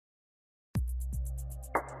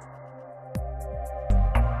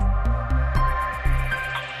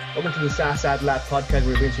Welcome to the SaaS Ad Lab podcast,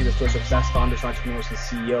 where we bring you the stories of SaaS founders, entrepreneurs, and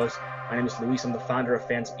CEOs. My name is Luis. I'm the founder of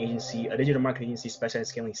Phantom Agency, a digital marketing agency specialized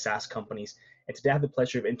in scaling SaaS companies. And today I have the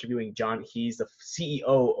pleasure of interviewing John. He's the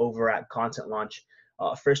CEO over at Content Launch.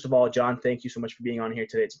 First of all, John, thank you so much for being on here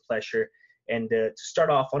today. It's a pleasure. And to start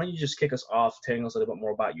off, why don't you just kick us off, telling us a little bit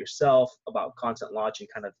more about yourself, about Content Launch, and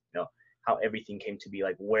kind of how everything came to be.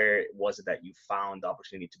 Like, where was it that you found the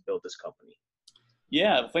opportunity to build this company?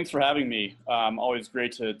 Yeah, thanks for having me. Always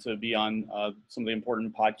great to be on some of the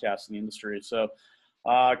important podcasts in the industry. So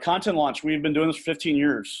Content Launch, we've been doing this for 15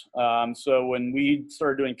 years. So when we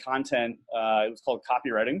started doing content, it was called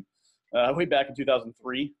copywriting way back in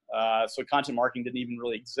 2003. So content marketing didn't even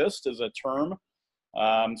really exist as a term.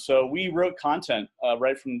 So we wrote content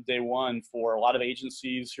right from day one for a lot of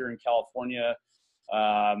agencies here in California,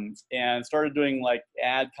 and started doing like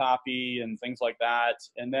ad copy and things like that.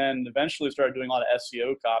 And then eventually started doing a lot of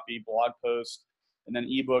SEO copy, blog posts, and then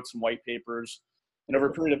ebooks and white papers. And over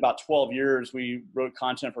a period of about 12 years, we wrote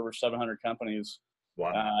content for over 700 companies.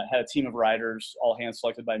 Wow. Had a team of writers, all hand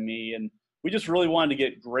selected by me. And we just really wanted to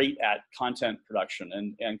get great at content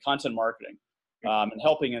production and content marketing, and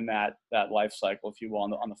helping in that life cycle, if you will,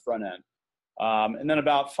 on the front end. And then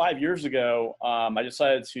about 5 years ago, I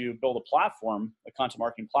decided to build a platform, a content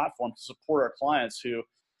marketing platform, to support our clients who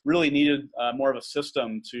really needed more of a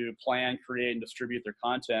system to plan, create, and distribute their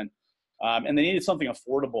content. And they needed something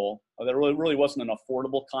affordable. There really wasn't an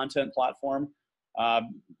affordable content platform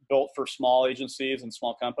built for small agencies and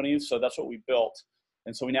small companies. So that's what we built.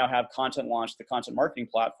 And so we now have Content Launch, the content marketing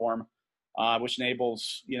platform, which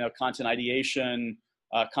enables content ideation,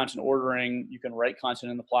 content ordering. You can write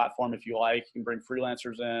content in the platform if you like. You can bring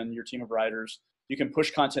freelancers in, your team of writers. You can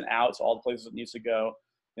push content out to all the places it needs to go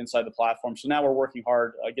inside the platform. So now we're working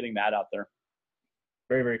hard getting that out there.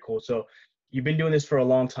 Very, very cool. So you've been doing this for a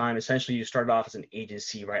long time. Essentially, you started off as an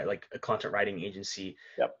agency, right? Like a content writing agency.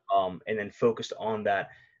 Yep. And then focused on that.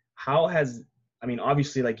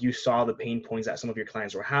 Obviously, like you saw the pain points that some of your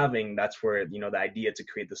clients were having. That's where, the idea to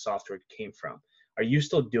create the software came from. Are you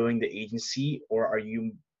still doing the agency, or are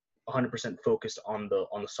you 100% focused on the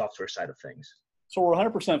software side of things? So we're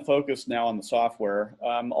 100% focused now on the software.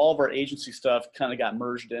 All of our agency stuff kind of got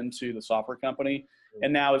merged into the software company,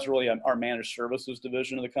 and now is really our managed services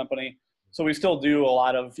division of the company. So we still do a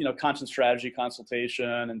lot of content strategy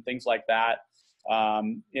consultation and things like that,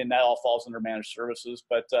 and that all falls under managed services.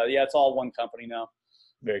 But yeah, it's all one company now.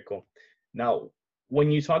 Very cool. Now,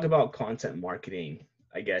 when you talk about content marketing,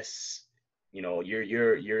 I guess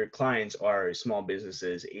your clients are small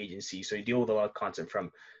businesses, agencies, so you deal with a lot of content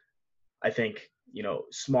from, I think,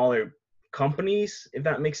 smaller companies, if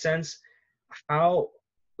that makes sense.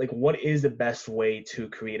 What is the best way to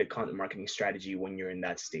create a content marketing strategy when you're in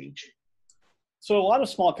that stage? So a lot of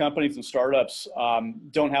small companies and startups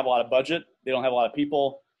don't have a lot of budget. They don't have a lot of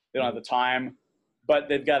people. They don't have the time, but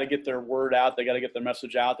they've got to get their word out. They got to get their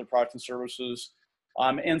message out, their products and services.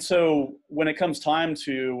 And so when it comes time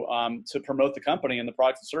to promote the company and the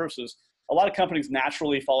products and services, a lot of companies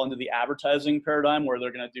naturally fall into the advertising paradigm where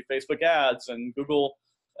they're going to do Facebook ads and Google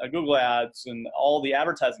ads and all the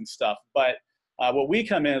advertising stuff. But what we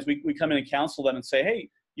come in is we come in and counsel them and say, hey,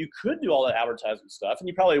 you could do all that advertising stuff, and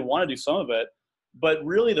you probably want to do some of it, but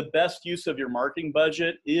really the best use of your marketing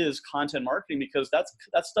budget is content marketing, because that's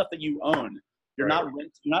stuff that you own. You're Right.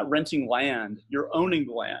 not renting land, you're owning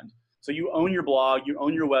the land. So you own your blog, you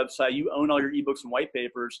own your website, you own all your ebooks and white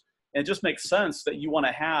papers. And it just makes sense that you want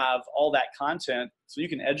to have all that content so you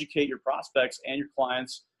can educate your prospects and your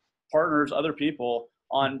clients, partners, other people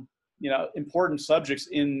on important subjects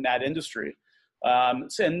in that industry.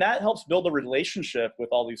 And that helps build a relationship with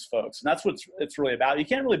all these folks. And that's what it's really about. You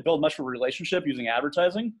can't really build much of a relationship using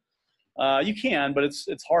advertising. You can, but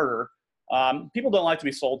it's harder. People don't like to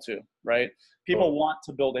be sold to, right? People want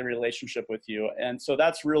to build a relationship with you. And so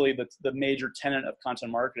that's really the major tenet of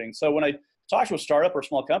content marketing. So when I talk to a startup or a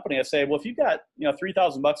small company, I say, well, if you've got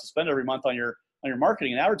 $3,000 to spend every month on your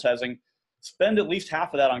marketing and advertising, spend at least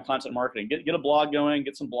half of that on content marketing. Get a blog going,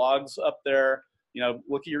 get some blogs up there,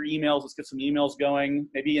 look at your emails, let's get some emails going,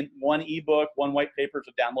 maybe in one ebook, one white paper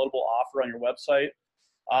to downloadable offer on your website,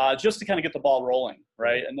 just to kind of get the ball rolling,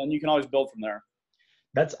 right? And then you can always build from there.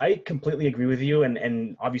 I completely agree with you,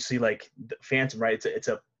 and obviously, like Phantom, right? It's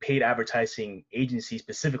a paid advertising agency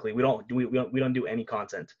specifically. We don't do any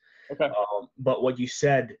content. Okay. But what you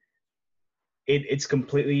said, it's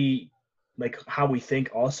completely like how we think.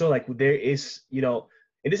 Also, like there is, and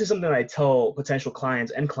this is something that I tell potential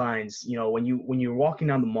clients, when you're walking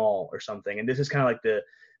down the mall or something, and this is kind of like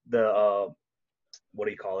the what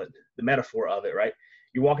do you call it? The metaphor of it, right?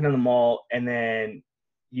 You're walking down the mall, and then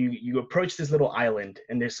you approach this little island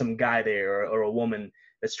and there's some guy there or a woman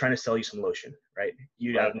that's trying to sell you some lotion, right?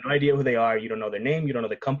 You have no idea who they are. You don't know their name. You don't know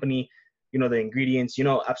the company. You know the ingredients. You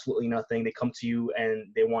know absolutely nothing. They come to you and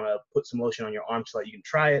they want to put some lotion on your arm so that you can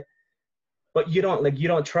try it. But you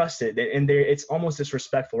don't trust it. And it's almost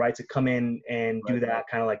disrespectful, right? To come in and do that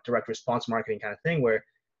kind of like direct response marketing kind of thing where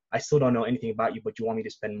I still don't know anything about you, but you want me to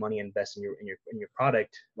spend money and invest in your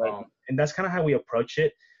product. Right. And that's kind of how we approach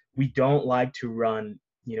it. We don't like to run,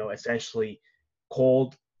 essentially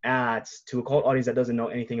cold ads to a cold audience that doesn't know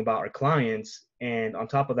anything about our clients. And on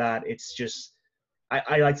top of that, it's just,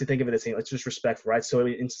 I like to think of it as saying, it's just respectful, right? So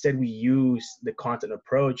instead we use the content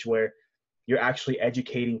approach where you're actually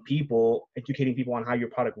educating people on how your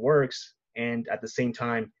product works. And at the same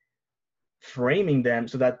time, framing them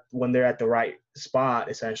so that when they're at the right spot,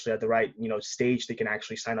 essentially at the right, stage, they can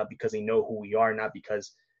actually sign up because they know who we are, not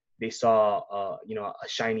because they saw, a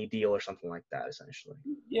shiny deal or something like that, essentially.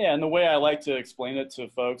 Yeah. And the way I like to explain it to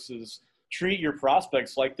folks is treat your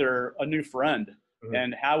prospects like they're a new friend. Mm-hmm.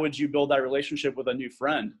 And how would you build that relationship with a new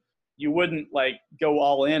friend? You wouldn't go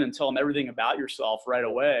all in and tell them everything about yourself right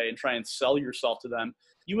away and try and sell yourself to them.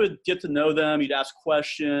 You would get to know them. You'd ask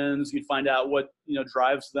questions. You'd find out what,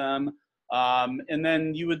 drives them. And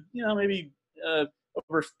then you would, maybe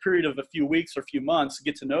over a period of a few weeks or a few months,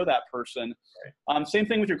 get to know that person. Right. Same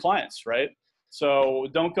thing with your clients, right? So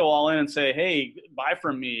don't go all in and say, hey, buy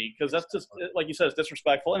from me, because that's just, like you said, it's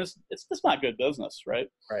disrespectful, and it's not good business, right?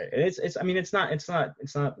 Right. It's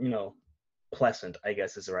not pleasant, I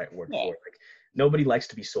guess is the right word for it. Nobody likes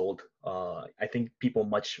to be sold. I think people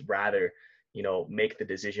much rather, make the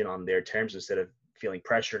decision on their terms instead of feeling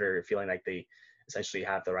pressured or feeling like they essentially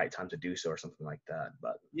have the right time to do so or something like that.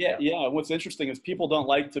 But yeah. What's interesting is people don't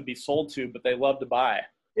like to be sold to, but they love to buy.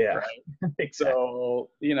 Yeah. Right? Exactly. So,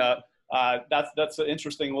 that's an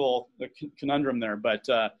interesting little conundrum there. But,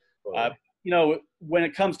 when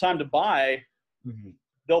it comes time to buy, mm-hmm.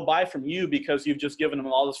 they'll buy from you because you've just given them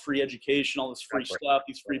all this free education, all this free stuff,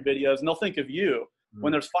 these free videos, and they'll think of you. Mm-hmm.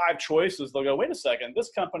 When there's 5 choices, they'll go, wait a second,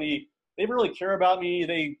 this company, they really care about me.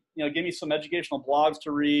 They, give me some educational blogs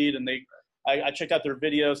to read, and I checked out their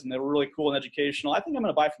videos and they were really cool and educational. I think I'm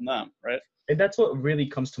going to buy from them, right? And that's what really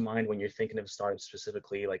comes to mind when you're thinking of startups,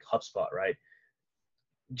 specifically like HubSpot, right?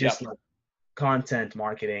 Just like content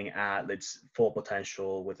marketing at its full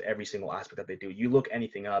potential with every single aspect that they do. You look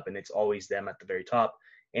anything up and it's always them at the very top.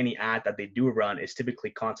 Any ad that they do run is typically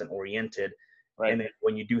content oriented. Right. And then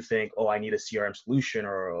when you do think, oh, I need a CRM solution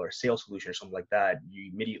or a sales solution or something like that, you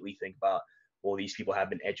immediately think about, well, these people have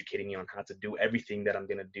been educating me on how to do everything that I'm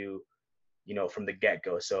going to do, from the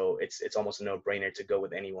get-go. So it's almost a no-brainer to go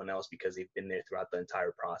with anyone else because they've been there throughout the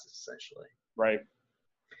entire process, essentially. Right.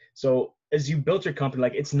 So as you built your company,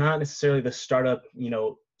 it's not necessarily the startup,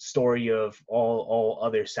 story of all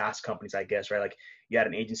other SaaS companies, I guess, right? Like you had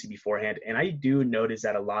an agency beforehand. And I do notice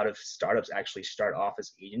that a lot of startups actually start off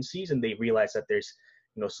as agencies and they realize that there's,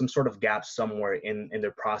 some sort of gap somewhere in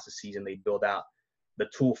their processes and they build out the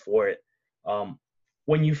tool for it.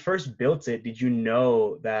 When you first built it, did you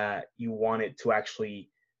know that you wanted to actually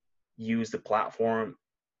use the platform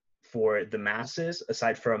for the masses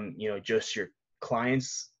aside from, just your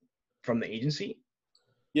clients from the agency?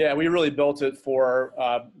 Yeah, we really built it for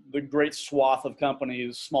the great swath of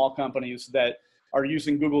companies, small companies that are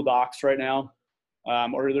using Google Docs right now,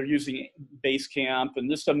 or they're using Basecamp and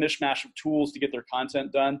just a mishmash of tools to get their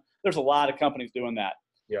content done. There's a lot of companies doing that.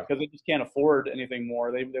 Yeah. Because they just can't afford anything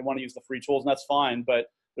more. They want to use the free tools, and that's fine. But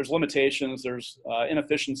there's limitations. There's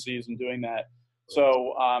inefficiencies in doing that.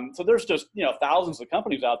 So there's just thousands of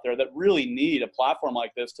companies out there that really need a platform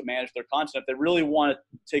like this to manage their content. If they really want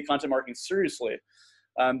to take content marketing seriously,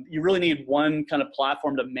 you really need one kind of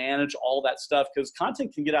platform to manage all that stuff because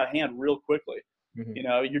content can get out of hand real quickly.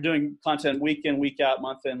 Mm-hmm. You're doing content week in, week out,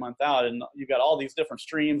 month in, month out, and you've got all these different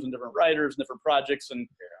streams and different writers and different projects, and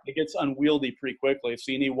it gets unwieldy pretty quickly.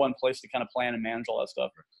 So you need one place to kind of plan and manage all that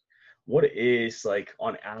stuff. What is,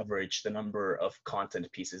 on average, the number of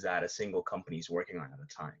content pieces that a single company is working on at a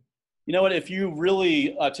time? You know what? If you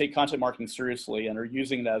really take content marketing seriously and are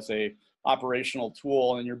using it as a operational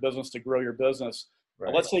tool in your business to grow your business,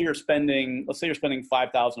 right. Let's say you're spending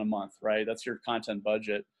 $5,000 a month, right? That's your content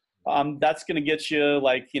budget. That's going to get you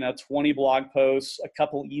 20 blog posts, a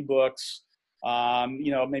couple ebooks,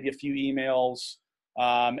 maybe a few emails.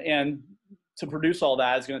 And to produce all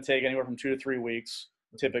that is going to take anywhere from 2 to 3 weeks.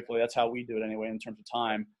 Typically, that's how we do it anyway in terms of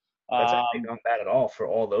time. That's actually not bad at all for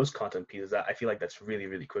all those content pieces. I feel like that's really,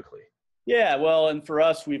 really quickly. Yeah, well, and for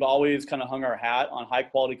us, we've always kind of hung our hat on high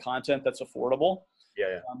quality content that's affordable.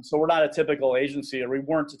 Yeah. So we're not a typical agency, or we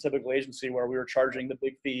weren't a typical agency where we were charging the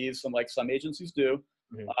big fees, and like some agencies do.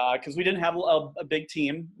 because we didn't have a big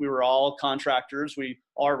team. We were all contractors.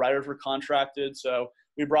 All our writers were contracted. So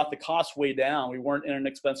we brought the cost way down. We weren't in an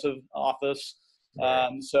expensive office.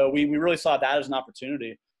 So we really saw that as an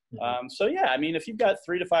opportunity. So yeah, I mean, if you've got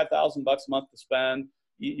 $3,000 to $5,000 a month to spend,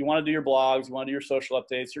 you want to do your blogs, you want to do your social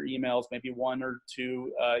updates, your emails, maybe 1 or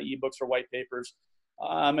 2 ebooks or white papers.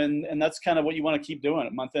 And that's kind of what you want to keep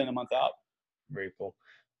doing, month in and month out. Very cool.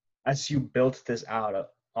 As you built this out,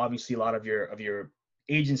 obviously a lot of your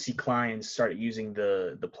agency clients started using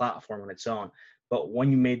the platform on its own. But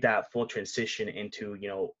when you made that full transition into,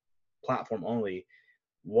 platform only,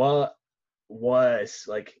 what was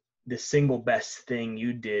like the single best thing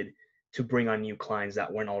you did to bring on new clients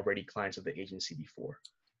that weren't already clients of the agency before?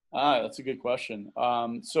 That's a good question.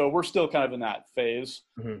 So we're still kind of in that phase,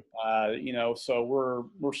 so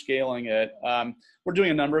we're scaling it. We're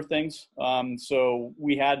doing a number of things. So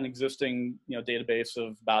we had an existing, database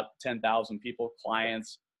of about 10,000 people,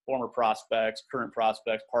 clients, former prospects, current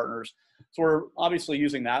prospects, partners. So we're obviously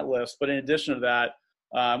using that list. But in addition to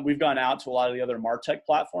that, we've gone out to a lot of the other MarTech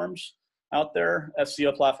platforms out there,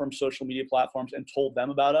 SEO platforms, social media platforms, and told them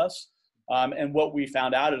about us. And what we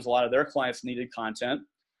found out is a lot of their clients needed content.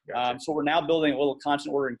 Gotcha. So we're now building a little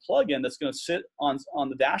content ordering plugin that's going to sit on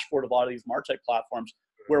the dashboard of a lot of these MarTech platforms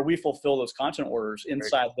where we fulfill those content orders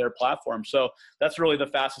inside their platform. So that's really the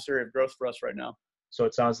fastest area of growth for us right now. So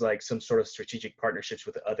it sounds like some sort of strategic partnerships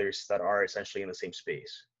with others that are essentially in the same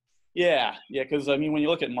space. Yeah. Because I mean, when you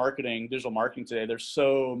look at marketing, digital marketing today, there's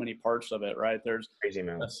so many parts of it, right? There's crazy,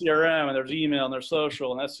 man. CRM, and there's email, and there's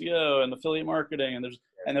social, and SEO, and affiliate marketing, and there's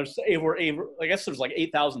I guess there's like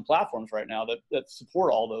 8,000 platforms right now that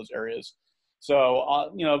support all those areas.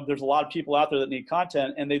 So there's a lot of people out there that need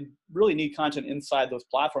content, and they really need content inside those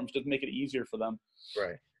platforms to make it easier for them.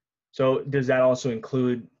 Right. So does that also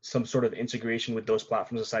include some sort of integration with those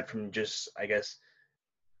platforms aside from just, I guess,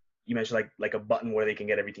 you mentioned like a button where they can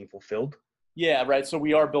get everything fulfilled? Yeah, right. So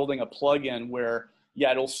we are building a plugin where,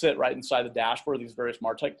 it'll sit right inside the dashboard of these various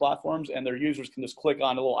MarTech platforms, and their users can just click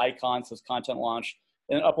on a little icon that says content launch,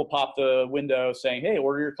 and up will pop the window saying, hey,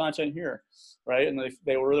 order your content here, right? And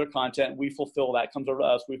they order their content. We fulfill that. Comes over to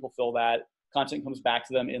us. We fulfill that. Content comes back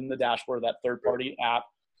to them in the dashboard of that third-party app.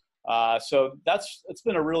 So it's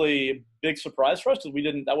been a really big surprise for us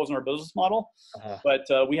because that wasn't our business model. But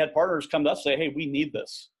we had partners come to us and say, hey, we need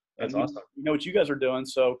this. That's awesome. We know what you guys are doing,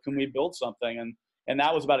 so can we build something? And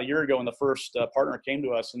that was about a year ago when the first partner came to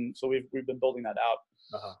us, and so we've been building that out.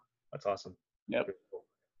 That's awesome. Yep.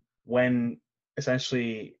 When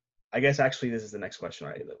essentially, I guess actually this is the next question,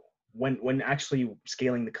 right? When actually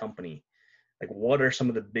scaling the company, like what are some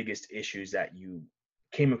of the biggest issues that you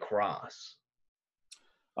came across?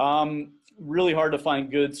 Really hard to find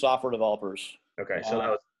good software developers. Okay,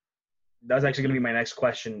 so that was actually going to be my next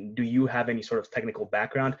question. Do you have any sort of technical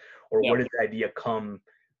background, or where did the idea come?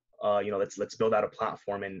 Let's build out a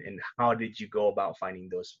platform, and how did you go about finding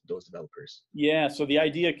those developers? Yeah, so the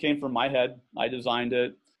idea came from my head. I designed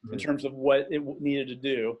it in terms of what it needed to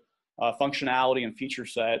do, functionality and feature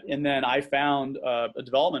set, and then I found a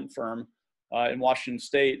development firm in Washington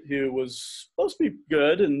State who was supposed to be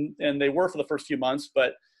good, and they were for the first few months,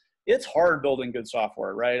 but it's hard building good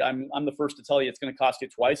software, right? I'm the first to tell you it's going to cost you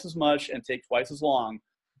twice as much and take twice as long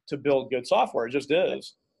to build good software. It just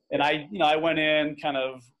is. And I went in kind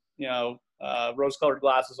of, rose-colored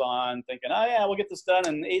glasses on, thinking, oh yeah, we'll get this done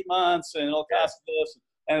in 8 months and it'll cost this.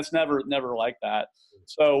 And it's never like that.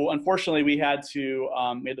 So unfortunately, we had to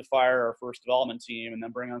fire our first development team and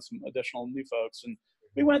then bring on some additional new folks. And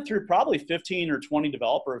we went through probably 15 or 20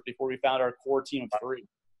 developers before we found our core team of 3.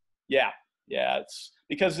 Yeah, it's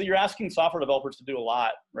because you're asking software developers to do a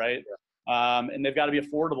lot, right? And they've got to be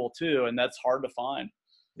affordable too, and that's hard to find.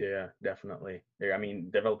 Yeah, definitely. I mean,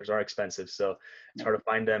 developers are expensive, so it's hard to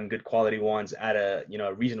find them good quality ones at a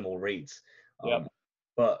reasonable rates.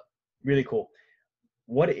 But really cool.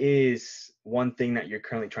 What is one thing that you're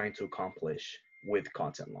currently trying to accomplish with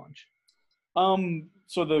Content Launch?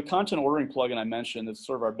 So the content ordering plugin I mentioned is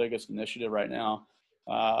sort of our biggest initiative right now.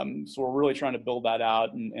 So we're really trying to build that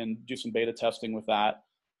out and do some beta testing with that.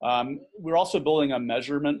 We're also building a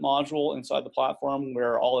measurement module inside the platform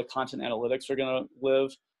where all the content analytics are going to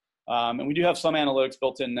live. And we do have some analytics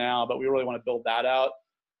built in now, but we really want to build that out.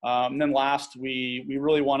 And then last, we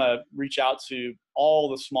really want to reach out to all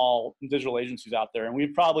the small digital agencies out there. And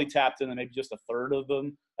we've probably tapped into maybe just a third of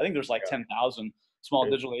them. I think there's like 10,000 small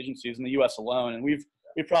digital agencies in the US alone. And we've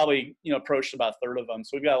probably, approached about a third of them.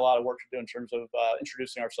 So we've got a lot of work to do in terms of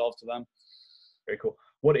introducing ourselves to them. Very cool.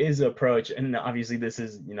 What is the approach? And obviously this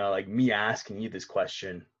is, like me asking you this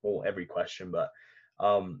question, well, every question, but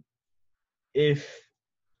if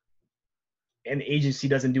an agency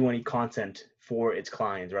doesn't do any content for its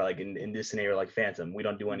clients, right? Like in this scenario, like Phantom, we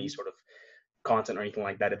don't do any Mhm. sort of content or anything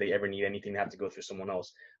like that. If they ever need anything, they have to go through someone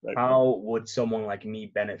else. Right. How would someone like me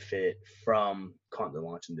benefit from Content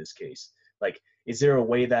Launch in this case? Like, is there a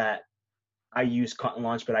way that I use Content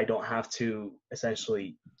Launch, but I don't have to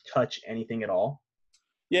essentially touch anything at all?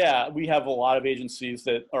 Yeah, we have a lot of agencies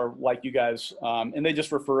that are like you guys, and they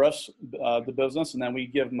just refer us the business, and then we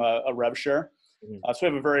give them a rev share. Mhm. So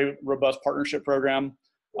we have a very robust partnership program,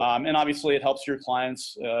 and obviously it helps your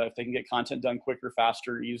clients if they can get content done quicker,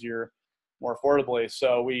 faster, easier, more affordably.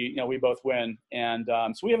 So we both win, and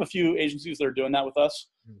so we have a few agencies that are doing that with us.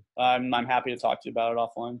 Mhm. I'm happy to talk to you about it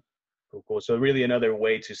offline. Cool, cool. So really another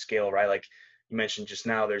way to scale, right? Like you mentioned just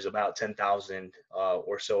now, there's about 10,000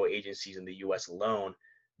 or so agencies in the US alone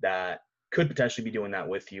that could potentially be doing that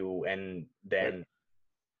with you. And Right. then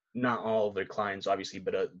not all of their clients, obviously,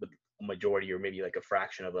 but a majority or maybe like a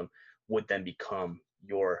fraction of them would then become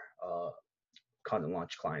your Content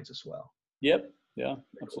Launch clients as well. Yep. Yeah. Very cool.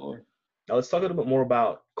 Absolutely. Now let's talk a little bit more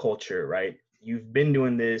about culture, right? You've been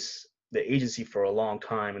doing the agency for a long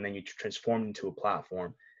time, and then you transformed into a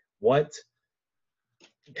platform. What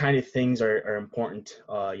kind of things are important,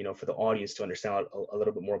 for the audience to understand a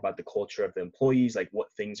little bit more about the culture of the employees? Like what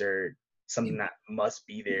things are something that must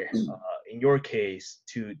be there in your case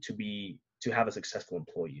to have a successful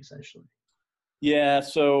employee, essentially? Yeah,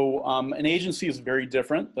 so an agency is very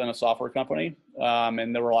different than a software company,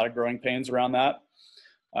 and there were a lot of growing pains around that.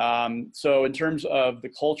 So in terms of the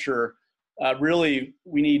culture, really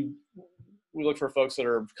we look for folks that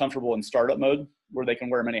are comfortable in startup mode, where they can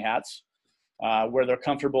wear many hats, where they're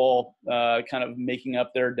comfortable kind of making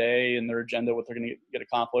up their day and their agenda, what they're going to get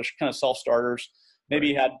accomplished, kind of self-starters.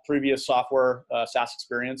 Maybe Right. had previous software SaaS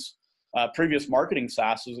experience, previous marketing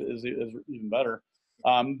SaaS is even better.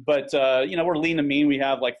 But we're lean and mean. We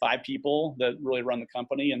have like 5 people that really run the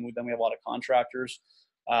company, and then we have a lot of contractors.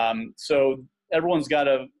 So everyone's got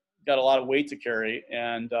a lot of weight to carry,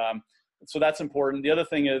 and so that's important. The other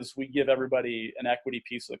thing is we give everybody an equity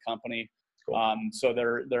piece of the company, Cool. so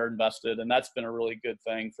they're invested, and that's been a really good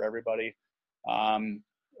thing for everybody. Um,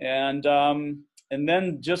 and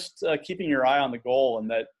then just keeping your eye on the goal, and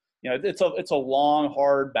that it's a long,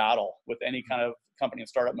 hard battle with any kind of company in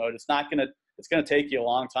startup mode. It's gonna take you a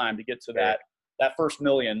long time to get to Yeah. that first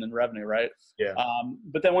million in revenue, right? Yeah.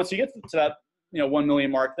 But then once you get to that 1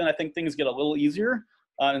 million mark, then I think things get a little easier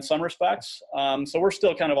in some respects. So we're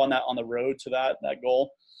still kind of on the road to that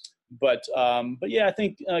goal. But yeah, I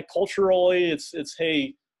think culturally, it's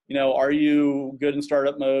hey, are you good in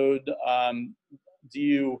startup mode? Are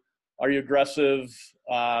you aggressive?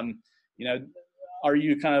 You know, are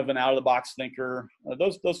you kind of an out of the box thinker?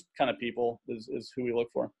 Those kind of people is who we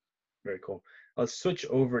look for. Very cool. Let's switch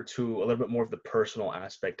over to a little bit more of the personal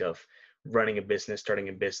aspect of running a business, starting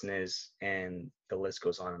a business, and the list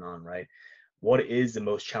goes on and on, right? What is the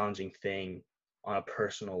most challenging thing on a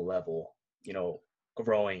personal level,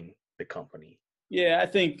 growing the company? Yeah, I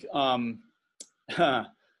think I'll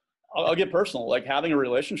get personal, like having a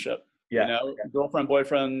relationship, Yeah. girlfriend,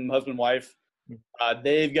 boyfriend, husband, wife.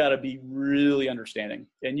 They've got to be really understanding,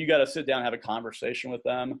 and you got to sit down and have a conversation with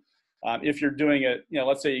them. If you're doing it,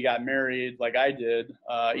 let's say you got married like I did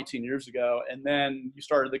 18 years ago, and then you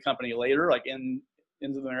started the company later, like into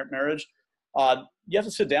the marriage, you have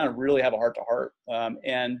to sit down and really have a heart to heart.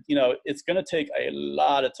 And it's going to take a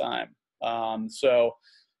lot of time. So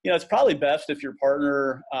it's probably best if your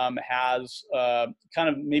partner has kind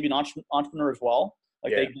of maybe an entrepreneur as well.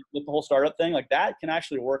 Like Yeah. they get the whole startup thing, like that can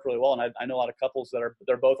actually work really well. And I know a lot of couples they're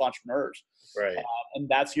both entrepreneurs, Right. and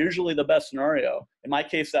that's usually the best scenario. In my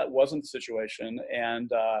case, that wasn't the situation, and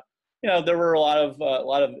there were a lot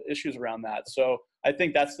of issues around that. So I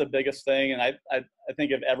think that's the biggest thing. And I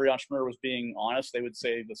think if every entrepreneur was being honest, they would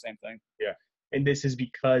say the same thing. Yeah. And this is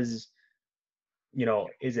because,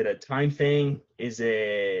 is it a time thing? Is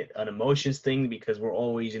it an emotions thing? Because we're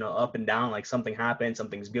always, up and down, like something happens,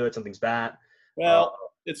 something's good, something's bad. Uh, Well,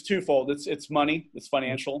 it's twofold. It's money. It's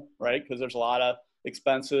financial, right? Because there's a lot of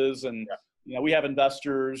expenses, and we have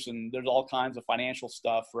investors, and there's all kinds of financial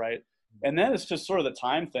stuff, right? And then it's just sort of the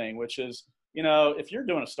time thing, which is, if you're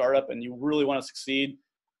doing a startup and you really want to succeed,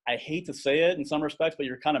 I hate to say it in some respects, but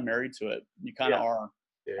you're kind of married to it. You kind of are.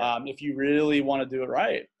 yeah. If you really want to do it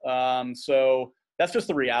right. So that's just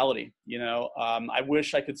the reality. I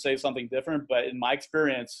wish I could say something different, but in my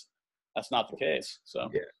experience, that's not the case. So.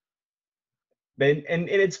 Yeah. And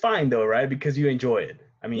it's fine though, right? Because you enjoy it.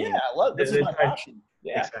 I Yeah, mean, I love this is there's my passion.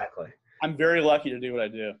 Yeah, exactly. I'm very lucky to do what I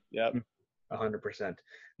do. Yep. 100%.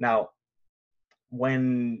 Now,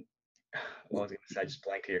 when, what was I going to say? I just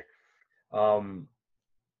blanked here. Um,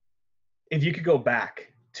 if you could go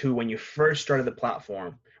back to when you first started the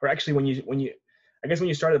platform, or actually I guess when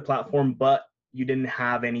you started the platform, but you didn't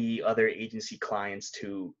have any other agency clients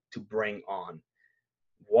to bring on,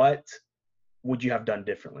 what would you have done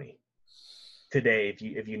differently today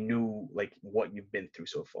if you knew like what you've been through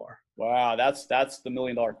so far? Wow, that's the $1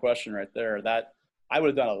 million question right there. That I would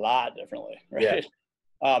have done a lot differently, Yeah.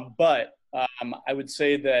 right? But I would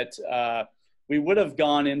say that we would have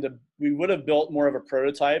built more of a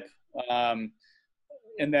prototype,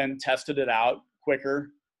 and then tested it out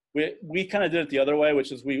quicker. We kind of did it the other way,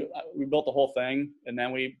 which is we built the whole thing and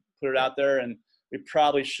then we put it out there, and we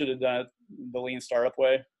probably should have done it the lean startup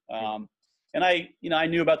way. And I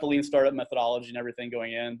knew about the lean startup methodology and everything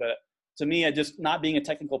going in, but to me, I just, not being a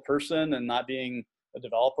technical person and not being a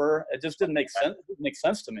developer, it just didn't make sense. It didn't make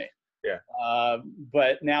sense to me. Yeah.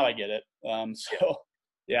 But now I get it. So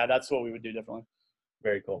yeah, that's what we would do differently.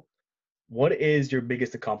 Very cool. What is your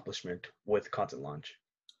biggest accomplishment with Content Launch?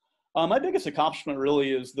 My biggest accomplishment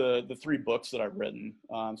really is the 3 books that I've written.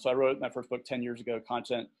 So I wrote my first book 10 years ago,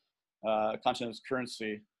 Content is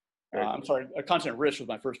Currency. I'm sorry, Content Rich was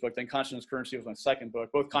my first book. Then Content is Currency was my second book,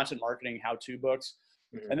 both content marketing how-to books.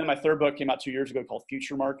 And then my third book came out 2 years ago called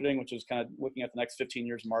Future Marketing, which is kind of looking at the next 15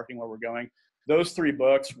 years of marketing, where we're going. Those 3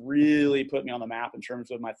 books really put me on the map in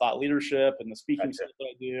terms of my thought leadership and the speaking stuff that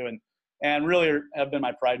I do, and really have been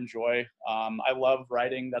my pride and joy. I love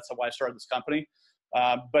writing. That's why I started this company.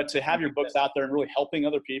 But to have your books out there and really helping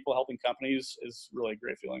other people, helping companies, is really a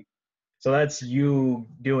great feeling. So that's you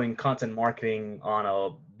doing content marketing on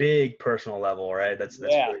a big personal level, right? That's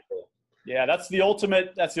really cool. Yeah, that's the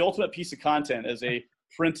ultimate piece of content, is a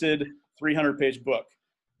printed 300-page book.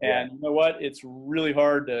 And you know what? It's really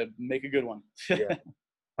hard to make a good one. Yeah.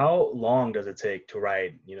 How long does it take to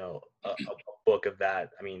write, a book of that?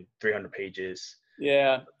 I mean, 300 pages.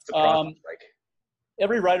 Yeah. What's the process like?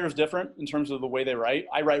 Every writer is different in terms of the way they write.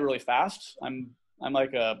 I write really fast. I'm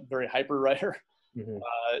like a very hyper writer. Mm-hmm.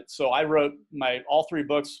 So I wrote all 3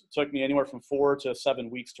 books took me anywhere from 4 to 7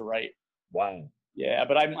 weeks to write. Wow. Yeah,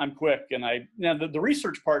 but I'm quick, and the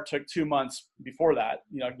research part took 2 months before that.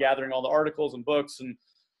 Gathering all the articles and books, and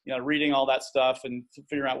reading all that stuff and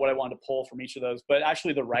figuring out what I wanted to pull from each of those. But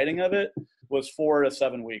actually, the writing of it was 4 to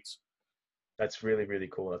 7 weeks. That's really, really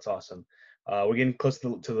cool. That's awesome. We're getting close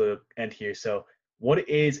to the end here. So, what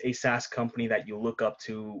is a SaaS company that you look up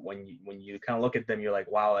to when you kind of look at them? You're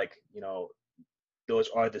like, wow, like those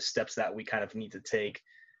are the steps that we kind of need to take.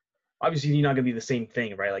 Obviously, you're not going to be the same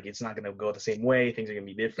thing, right? Like, it's not going to go the same way. Things are going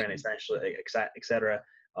to be different, essentially, et cetera.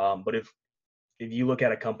 But if you look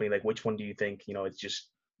at a company, like, which one do you think, it's just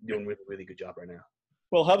doing a really, really good job right now?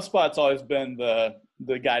 Well, HubSpot's always been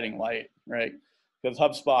the guiding light, right? Because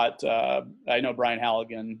HubSpot, I know Brian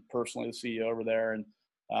Halligan personally, the CEO over there, and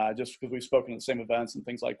just because we've spoken at the same events and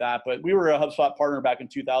things like that. But we were a HubSpot partner back in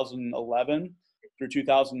 2011 through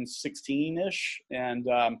 2016-ish. And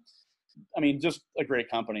just a great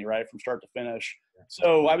company, right, from start to finish.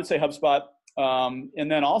 So I would say HubSpot.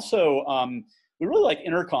 And then also we really like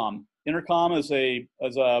Intercom. Intercom is a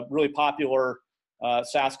really popular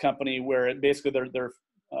SaaS company where it basically their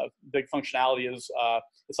big functionality is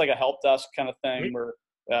it's like a help desk kind of thing, where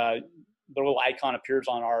the little icon appears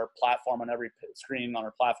on our platform, on every screen on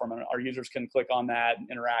our platform, and our users can click on that and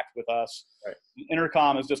interact with us. Right.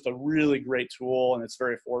 Intercom is just a really great tool, and it's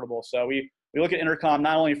very affordable. So we look at Intercom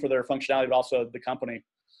not only for their functionality, but also the company.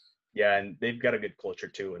 Yeah, and they've got a good culture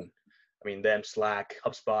too. And I mean, them, Slack,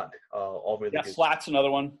 HubSpot, all really good. Slack's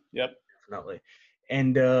another one. Yep. Definitely.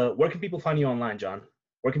 And where can people find you online, John?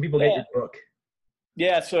 Where can people get your book?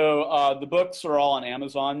 Yeah, so the books are all on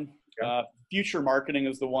Amazon. Yeah. Future Marketing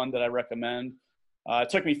is the one that I recommend. It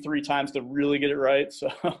took me 3 times to really get it right, so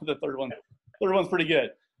the third one's pretty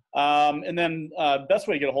good. And then best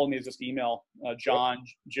way to get a hold of me is just email John,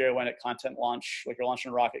 Jon at Content Launch, like you're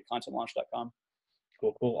launching a rocket, contentlaunch.com.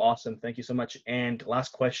 Cool. Awesome. Thank you so much. And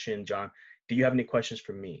last question, John, do you have any questions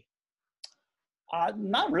for me?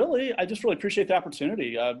 Not really. I just really appreciate the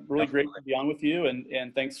opportunity. Really great to be on with you,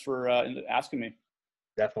 and thanks for asking me.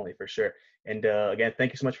 Definitely, for sure. And again,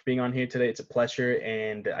 thank you so much for being on here today. It's a pleasure,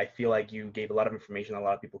 and I feel like you gave a lot of information a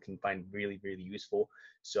lot of people can find really, really useful.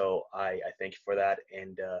 So I thank you for that.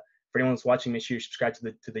 And for anyone that's watching, make sure you subscribe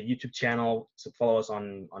to the YouTube channel. So follow us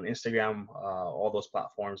on Instagram, all those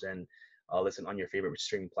platforms, and listen on your favorite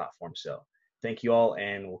streaming platform. So thank you all,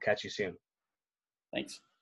 and we'll catch you soon. Thanks.